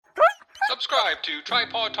Subscribe to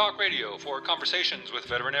Tripod Talk Radio for conversations with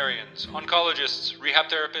veterinarians, oncologists, rehab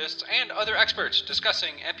therapists, and other experts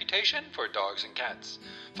discussing amputation for dogs and cats.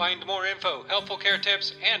 Find more info, helpful care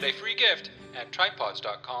tips, and a free gift at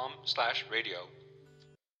tripods.com/radio.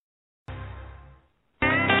 Got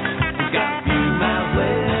a few miles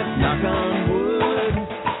left, knock on wood.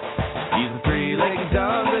 He's a three-legged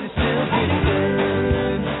dog, but he's still getting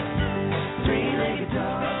good. Three-legged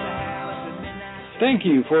dog, the house at midnight. Thank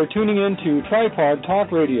you for tuning in to Tripod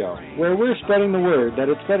Talk Radio, where we're spreading the word that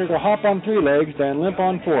it's better to hop on three legs than limp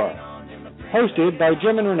on four. Hosted by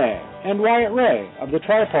Jim and Renee, and Wyatt Ray of the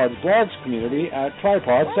Tripods blogs community at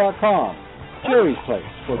tripods.com. Jerry's place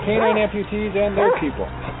for canine amputees and their people.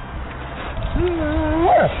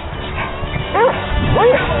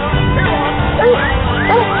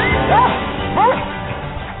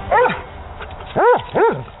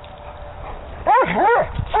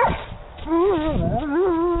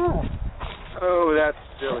 Oh, that's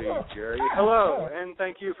silly, Jerry. Hello, and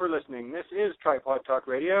thank you for listening. This is Tripod Talk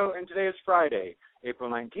Radio, and today is Friday,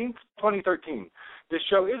 April 19th, 2013. This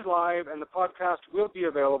show is live, and the podcast will be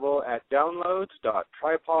available at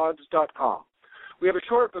downloads.tripods.com. We have a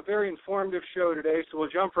short but very informative show today, so we'll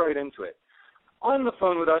jump right into it. On the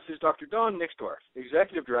phone with us is Dr. Don Nixdorf,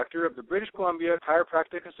 Executive Director of the British Columbia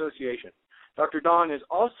Chiropractic Association. Dr. Don is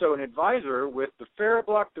also an advisor with the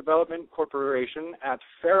Ferroblock Development Corporation at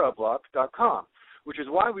ferroblock.com, which is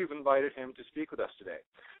why we've invited him to speak with us today.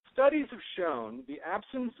 Studies have shown the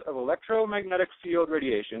absence of electromagnetic field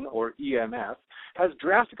radiation, or EMF, has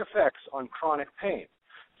drastic effects on chronic pain.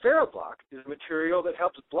 Ferroblock is a material that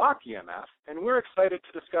helps block EMF, and we're excited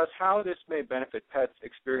to discuss how this may benefit pets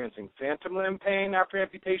experiencing phantom limb pain after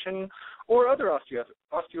amputation or other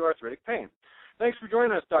osteoarthritic pain. Thanks for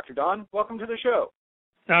joining us, Dr. Don. Welcome to the show.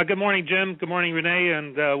 Good morning, Jim. Good morning, Renee,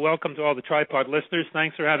 and welcome to all the Tripod listeners.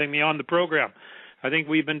 Thanks for having me on the program. I think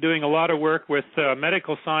we've been doing a lot of work with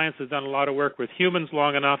medical science, has done a lot of work with humans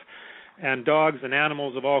long enough, and dogs and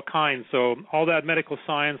animals of all kinds. So all that medical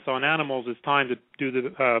science on animals, it's time to do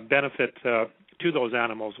the benefit to those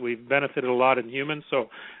animals. We've benefited a lot in humans, so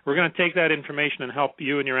we're going to take that information and help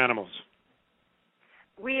you and your animals.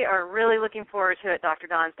 We are really looking forward to it, Dr.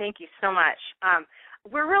 Don. Thank you so much.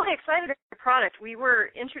 We're really excited about the product. We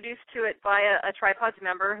were introduced to it by a Tripods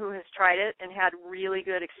member who has tried it and had really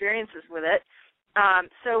good experiences with it.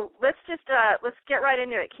 So let's get right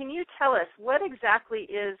into it. Can you tell us what exactly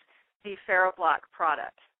is the Ferroblock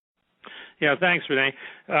product? Yeah, thanks, Renee.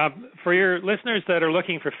 For your listeners that are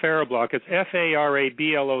looking for Ferroblock, it's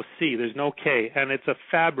Farabloc. There's no K, and it's a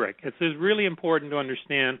fabric. It's really important to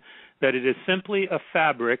understand that it is simply a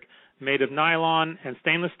fabric made of nylon and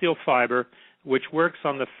stainless steel fiber, which works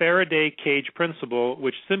on the Faraday cage principle,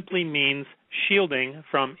 which simply means shielding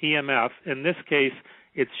from EMF. In this case,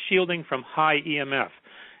 it's shielding from high EMF.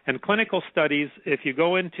 And clinical studies, if you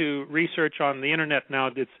go into research on the Internet now,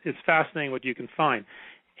 it's fascinating what you can find.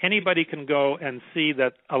 Anybody can go and see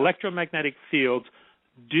that electromagnetic fields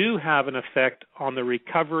do have an effect on the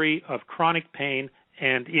recovery of chronic pain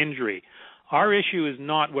and injury. Our issue is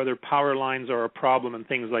not whether power lines are a problem and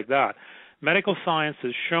things like that. Medical science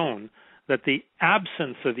has shown that the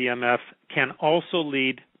absence of EMF can also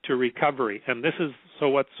lead to recovery. And this is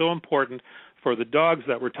what's so important for the dogs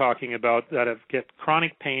that we're talking about that get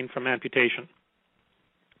chronic pain from amputation.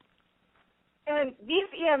 And these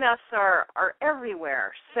EMFs are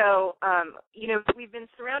everywhere. So, we've been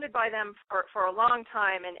surrounded by them for a long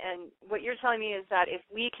time, and what you're telling me is that if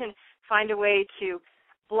we can find a way to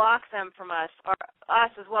block them from us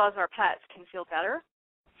as well as our pets can feel better?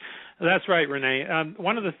 That's right, Renee.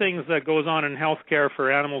 One of the things that goes on in healthcare for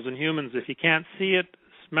animals and humans, if you can't see it,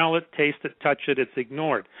 smell it, taste it, touch it, it's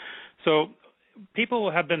ignored. So people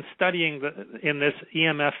have been studying in this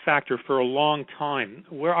EMF factor for a long time.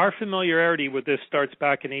 Where our familiarity with this starts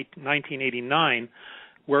back in 1989,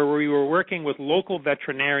 where we were working with local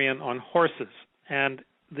veterinarian on horses. And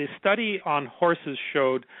the study on horses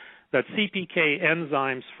showed that CPK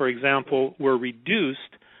enzymes, for example, were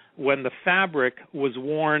reduced when the fabric was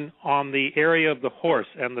worn on the area of the horse,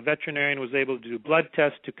 and the veterinarian was able to do blood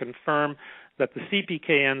tests to confirm that the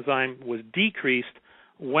CPK enzyme was decreased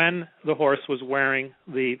when the horse was wearing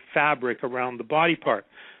the fabric around the body part.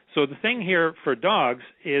 So the thing here for dogs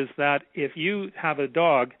is that if you have a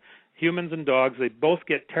dog, humans and dogs, they both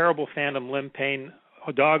get terrible phantom limb pain.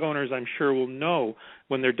 Dog owners, I'm sure, will know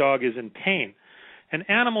when their dog is in pain. And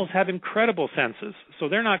animals have incredible senses, so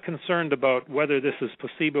they're not concerned about whether this is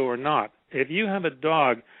placebo or not. If you have a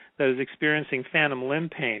dog that is experiencing phantom limb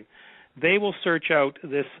pain, they will search out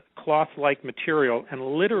this cloth-like material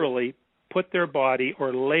and literally put their body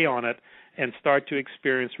or lay on it and start to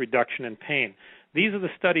experience reduction in pain. These are the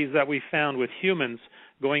studies that we found with humans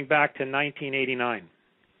going back to 1989.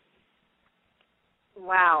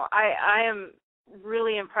 Wow, I am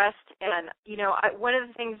really impressed. And, one of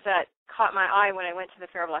the things that caught my eye when I went to the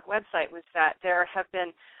Farablock website was that there have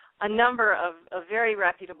been a number of very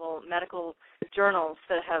reputable medical journals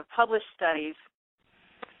that have published studies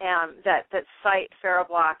that cite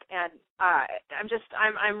Farablock, and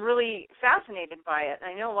I'm really fascinated by it.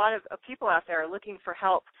 I know a lot of people out there are looking for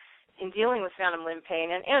help in dealing with phantom limb pain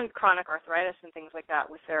and chronic arthritis and things like that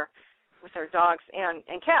with their dogs and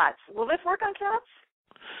cats. Will this work on cats?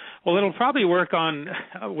 Well, it'll probably work on,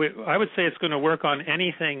 I would say it's going to work on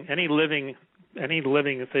anything, any living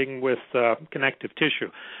thing with connective tissue.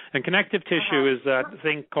 And connective tissue is that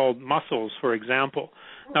thing called muscles, for example.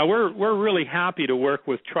 Now, we're really happy to work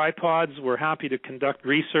with tripods. We're happy to conduct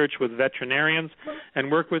research with veterinarians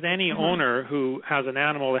and work with any owner who has an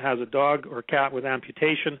animal that has a dog or cat with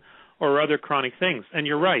amputation or other chronic things. And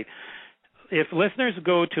you're right. If listeners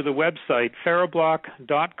go to the website,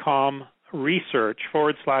 farablock.com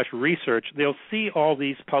 /research, they'll see all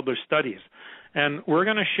these published studies. And we're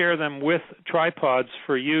going to share them with tripods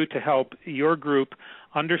for you to help your group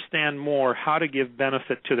understand more how to give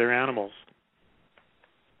benefit to their animals.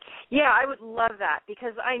 Yeah, I would love that,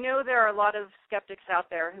 because I know there are a lot of skeptics out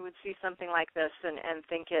there who would see something like this and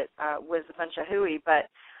think it was a bunch of hooey. But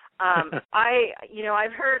I've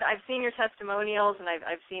seen your testimonials and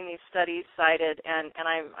I've seen these studies cited, and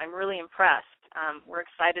I'm really impressed. We're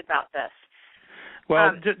excited about this.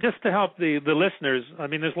 Well, just to help the listeners, I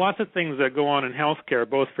mean, there's lots of things that go on in healthcare,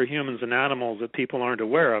 both for humans and animals, that people aren't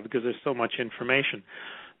aware of because there's so much information.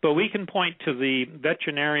 But we can point to the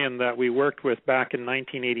veterinarian that we worked with back in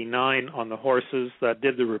 1989 on the horses that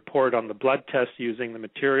did the report on the blood test using the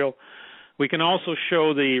material. We can also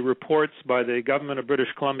show the reports by the government of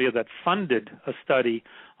British Columbia that funded a study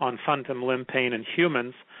on phantom limb pain in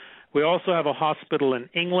humans. We also have a hospital in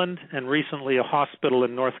England and recently a hospital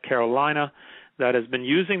in North Carolina that has been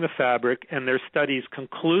using the fabric, and their studies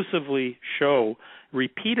conclusively show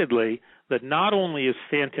repeatedly that not only is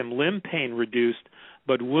phantom limb pain reduced,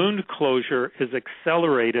 but wound closure is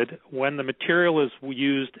accelerated when the material is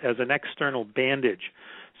used as an external bandage.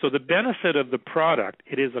 So the benefit of the product,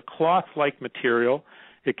 it is a cloth-like material.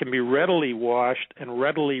 It can be readily washed and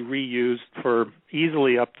readily reused for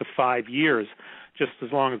easily up to 5 years, just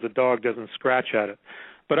as long as the dog doesn't scratch at it.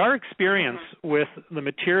 But our experience with the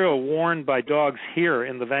material worn by dogs here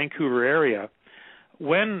in the Vancouver area,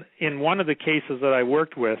 when in one of the cases that I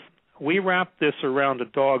worked with, we wrapped this around a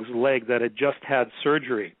dog's leg that had just had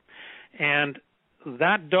surgery. And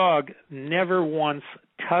that dog never once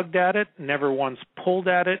tugged at it, never once pulled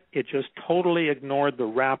at it. It just totally ignored the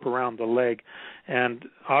wrap around the leg. And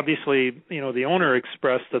obviously, the owner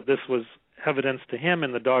expressed that this was evidence to him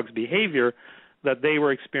in the dog's behavior that they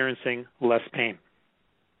were experiencing less pain.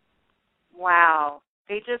 Wow.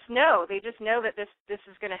 They just know that this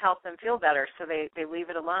is going to help them feel better, so they leave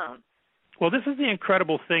it alone. Well, this is the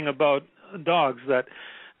incredible thing about dogs that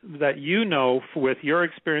with your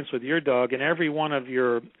experience with your dog, and every one of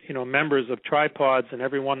your members of tripods and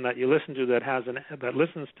everyone that you listen to that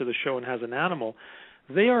listens to the show and has an animal,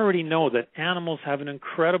 they already know that animals have an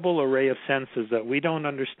incredible array of senses that we don't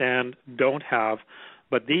understand, don't have,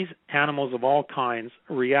 but these animals of all kinds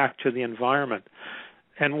react to the environment.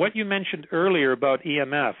 And what you mentioned earlier about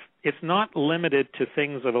EMF, it's not limited to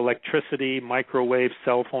things of electricity, microwaves,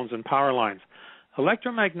 cell phones, and power lines.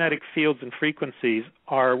 Electromagnetic fields and frequencies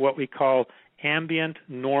are what we call ambient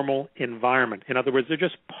normal environment. In other words, they're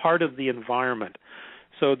just part of the environment.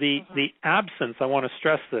 So the absence, I want to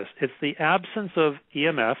stress this, it's the absence of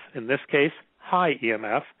EMF, in this case, high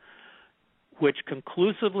EMF, which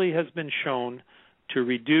conclusively has been shown to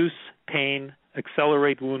reduce pain,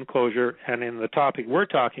 accelerate wound closure, and in the topic we're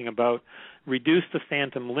talking about, reduce the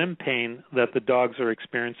phantom limb pain that the dogs are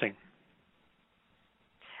experiencing.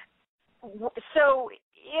 So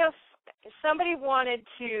if somebody wanted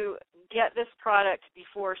to get this product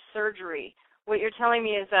before surgery, what you're telling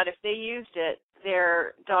me is that if they used it,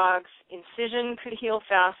 their dog's incision could heal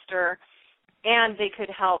faster and they could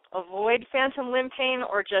help avoid phantom limb pain,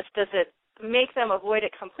 or just does it make them avoid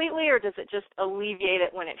it completely, or does it just alleviate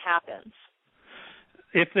it when it happens?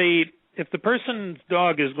 If the person's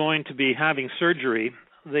dog is going to be having surgery,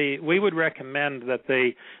 we would recommend that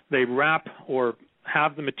they wrap or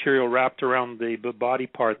have the material wrapped around the body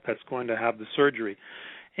part that's going to have the surgery.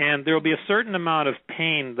 And there will be a certain amount of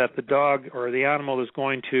pain that the dog or the animal is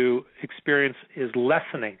going to experience is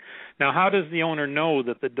lessening. Now, how does the owner know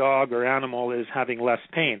that the dog or animal is having less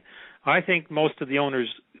pain? I think most of the owners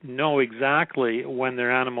know exactly when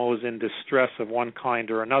their animal is in distress of one kind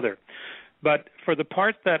or another. But for the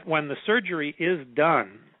part that when the surgery is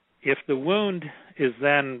done, if the wound is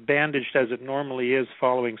then bandaged as it normally is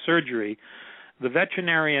following surgery, the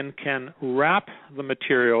veterinarian can wrap the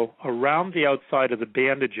material around the outside of the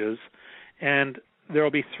bandages, and there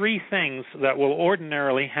will be three things that will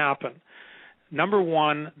ordinarily happen. Number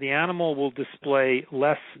one, the animal will display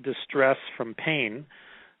less distress from pain.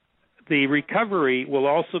 The recovery will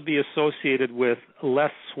also be associated with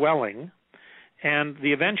less swelling, and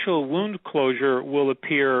the eventual wound closure will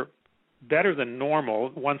appear better than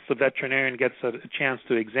normal once the veterinarian gets a chance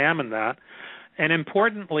to examine that. And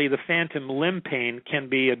importantly, the phantom limb pain can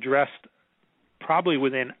be addressed probably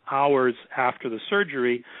within hours after the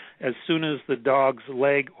surgery. As soon as the dog's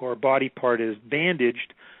leg or body part is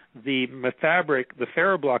bandaged, the fabric, the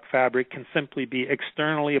Ferroblock fabric, can simply be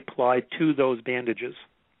externally applied to those bandages.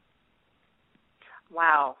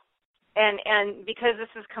 Wow. And because this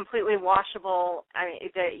is completely washable, I mean,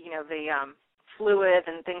 the fluid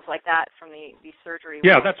and things like that from the surgery.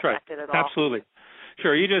 Yeah, that's right. At all. Absolutely.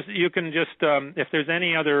 Sure. You can just if there's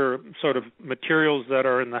any other sort of materials that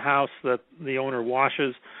are in the house that the owner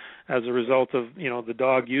washes as a result of the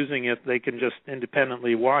dog using it, they can just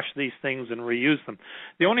independently wash these things and reuse them.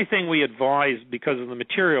 The only thing we advise because of the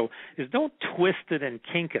material is don't twist it and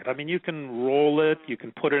kink it. I mean, you can roll it, you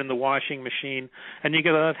can put it in the washing machine, and you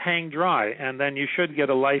can let it hang dry, and then you should get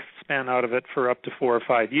a lifespan out of it for up to 4 or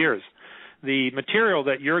 5 years. The material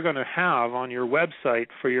that you're going to have on your website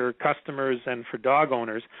for your customers and for dog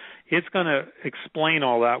owners, it's going to explain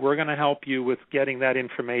all that. We're going to help you with getting that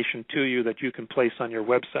information to you that you can place on your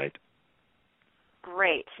website.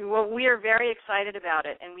 Great. Well, we are very excited about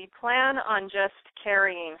it, and we plan on just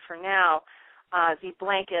carrying, for now, the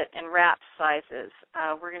blanket and wrap sizes.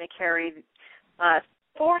 We're going to carry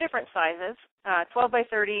 4 different sizes, 12 by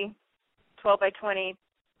 30, 12 by 20,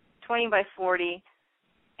 20 by 40,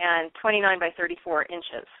 and 29 by 34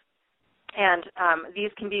 inches. And these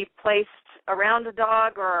can be placed around the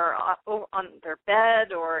dog or on their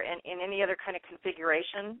bed or in any other kind of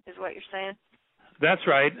configuration, is what you're saying? That's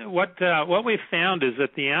right. What we've found is that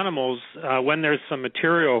the animals, when there's some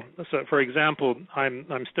material, so for example, I'm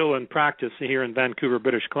still in practice here in Vancouver,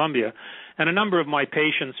 British Columbia, and a number of my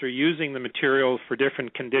patients are using the material for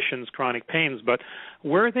different conditions, chronic pains, but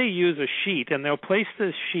where they use a sheet, and they'll place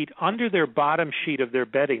this sheet under their bottom sheet of their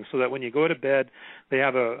bedding so that when you go to bed, they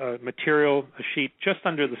have a sheet just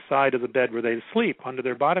under the side of the bed where they sleep, under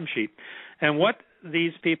their bottom sheet. And what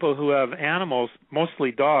these people who have animals,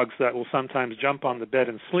 mostly dogs that will sometimes jump on the bed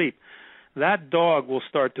and sleep, that dog will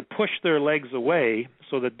start to push their legs away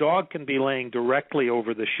so the dog can be laying directly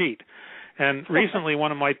over the sheet. And recently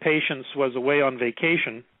one of my patients was away on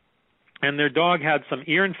vacation, and their dog had some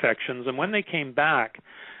ear infections, and when they came back,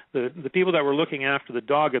 the people that were looking after the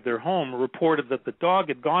dog at their home reported that the dog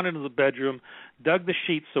had gone into the bedroom, dug the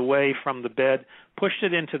sheets away from the bed, pushed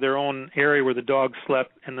it into their own area where the dog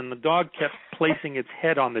slept, and then the dog kept placing its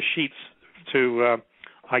head on the sheets to,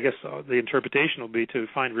 the interpretation will be to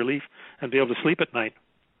find relief and be able to sleep at night.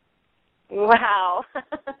 Wow.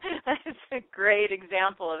 That's a great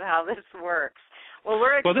example of how this works. Well,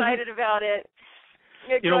 we're excited about it.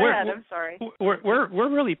 Yeah, go ahead. I'm sorry. We're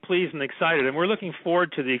really pleased and excited, and we're looking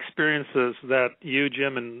forward to the experiences that you,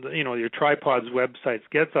 Jim, and your Tripod's websites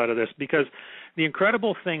gets out of this. Because the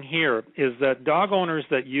incredible thing here is that dog owners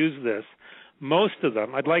that use this, most of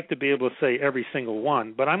them, I'd like to be able to say every single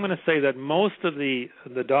one, but I'm going to say that most of the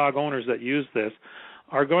dog owners that use this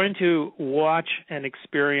are going to watch and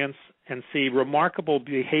experience and see remarkable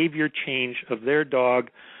behavior change of their dog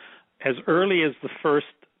as early as the first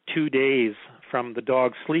 2 days from the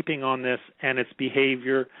dog sleeping on this and its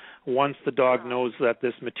behavior once the dog knows that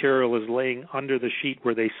this material is laying under the sheet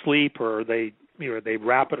where they sleep, or they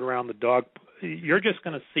wrap it around the dog. You're just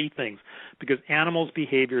going to see things because animals'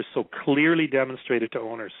 behavior is so clearly demonstrated to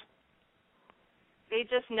owners. They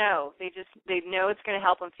just know. They know it's going to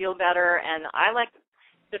help them feel better, and I like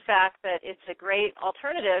the fact that it's a great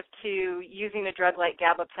alternative to using a drug like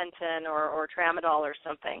gabapentin or tramadol or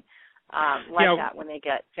something that when they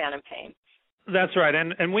get phantom pain. That's right,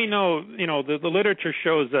 and we know, the literature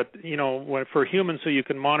shows that, for humans who you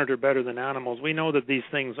can monitor better than animals, we know that these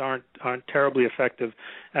things aren't terribly effective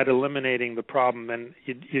at eliminating the problem, and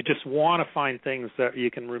you just want to find things that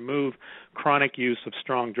you can remove chronic use of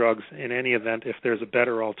strong drugs in any event if there's a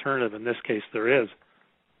better alternative. In this case, there is.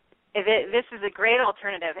 This is a great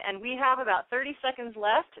alternative, and we have about 30 seconds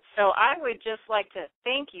left, so I would just like to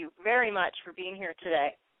thank you very much for being here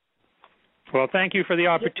today. Well, thank you for the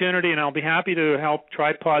opportunity, and I'll be happy to help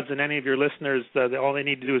Tripods and any of your listeners. All they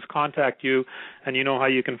need to do is contact you, and you know how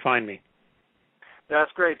you can find me.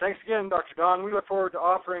 That's great. Thanks again, Dr. Don. We look forward to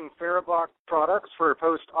offering Therablock products for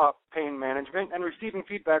post-op pain management and receiving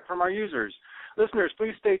feedback from our users. Listeners,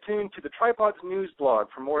 please stay tuned to the Tripods News blog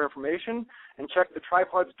for more information, and check the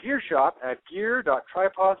Tripods Gear Shop at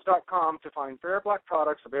gear.tripods.com to find Therablock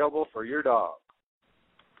products available for your dog.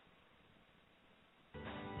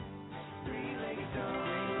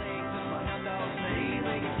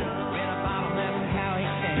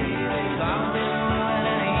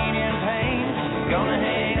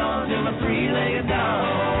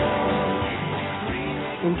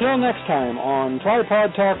 Until next time on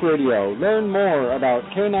Tripod Talk Radio, learn more about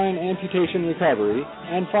canine amputation recovery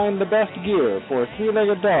and find the best gear for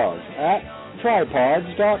three-legged dogs at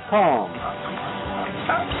tripods.com.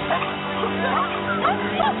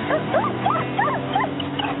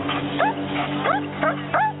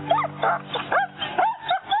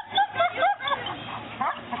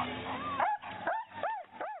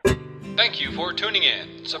 Thank you for tuning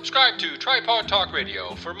in. Subscribe to Tripod Talk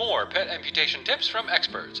Radio for more pet amputation tips from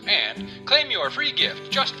experts, and claim your free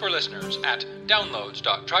gift just for listeners at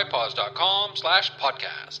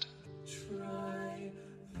downloads.tripods.com/podcast.